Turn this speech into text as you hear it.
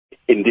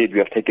Indeed, we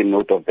have taken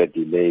note of the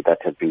delay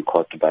that has been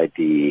caused by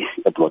the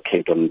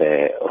blockade on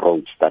the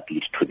roads that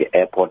lead to the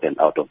airport and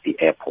out of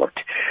the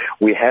airport.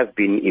 We have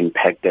been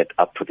impacted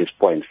up to this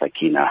point,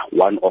 Sakina.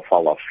 One of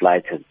our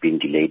flights has been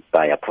delayed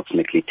by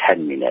approximately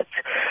 10 minutes.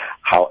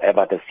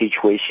 However, the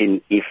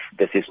situation, if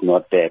this is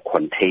not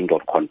contained or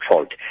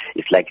controlled,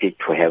 is likely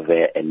to have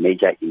a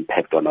major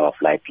impact on our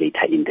flight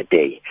later in the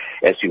day.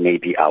 As you may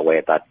be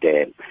aware that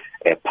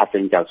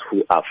passengers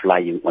who are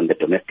flying on the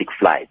domestic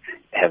flights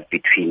have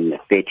between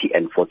 30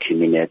 and 40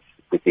 minutes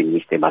within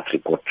which they must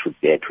report to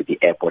the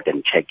airport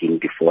and check in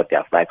before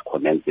their flight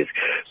commences.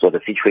 So the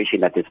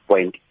situation at this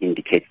point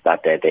indicates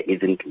that there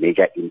isn't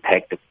major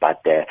impact,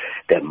 but there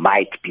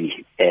might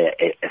be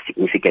a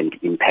significant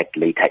impact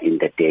later in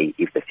the day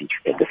if the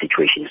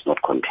situation is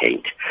not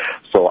contained.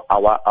 So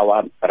our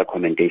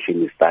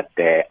recommendation is that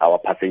our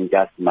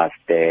passengers must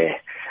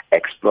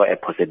explore a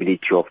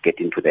possibility of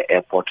getting to the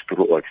airport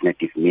through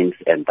alternative means,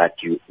 and that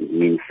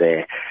means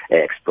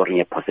exploring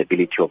a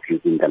possibility of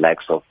using the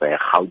likes of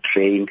how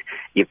train.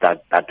 If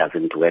that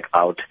doesn't work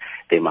out,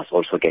 they must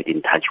also get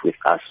in touch with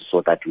us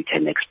so that we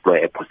can explore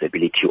a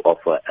possibility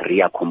of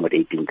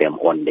reaccommodating them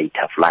on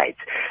later flights.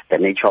 The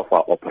nature of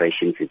our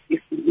operations is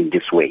in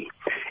this way.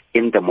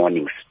 In the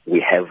mornings, we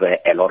have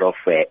a lot of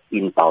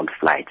inbound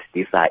flights.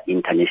 These are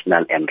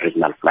international and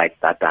regional flights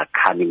that are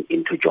coming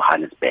into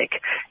Johannesburg.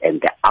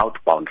 And the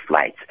outbound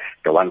flights,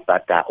 the ones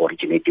that are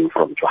originating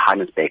from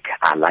Johannesburg,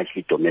 are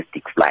largely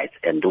domestic flights.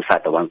 And those are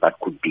the ones that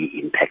could be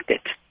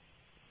impacted.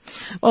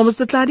 Well,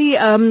 Mr. Tlali,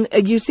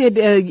 you said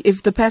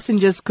if the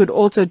passengers could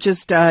also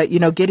just,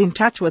 get in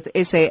touch with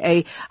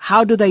SAA,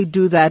 how do they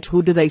do that?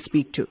 Who do they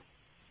speak to?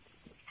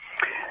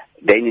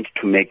 They need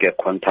to make a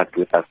contact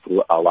with us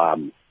through our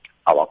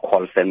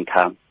call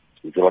center,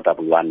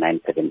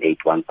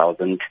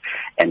 011-978-1000,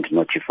 and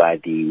notify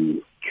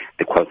the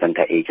call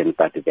center agents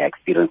that they are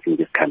experiencing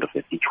this kind of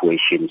a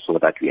situation so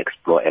that we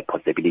explore a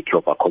possibility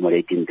of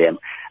accommodating them.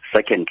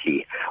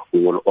 Secondly,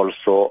 we will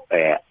also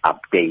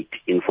update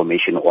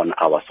information on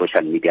our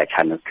social media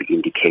channels to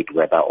indicate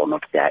whether or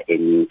not there are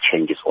any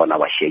changes on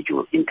our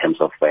schedule in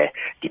terms of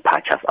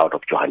departures out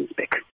of Johannesburg.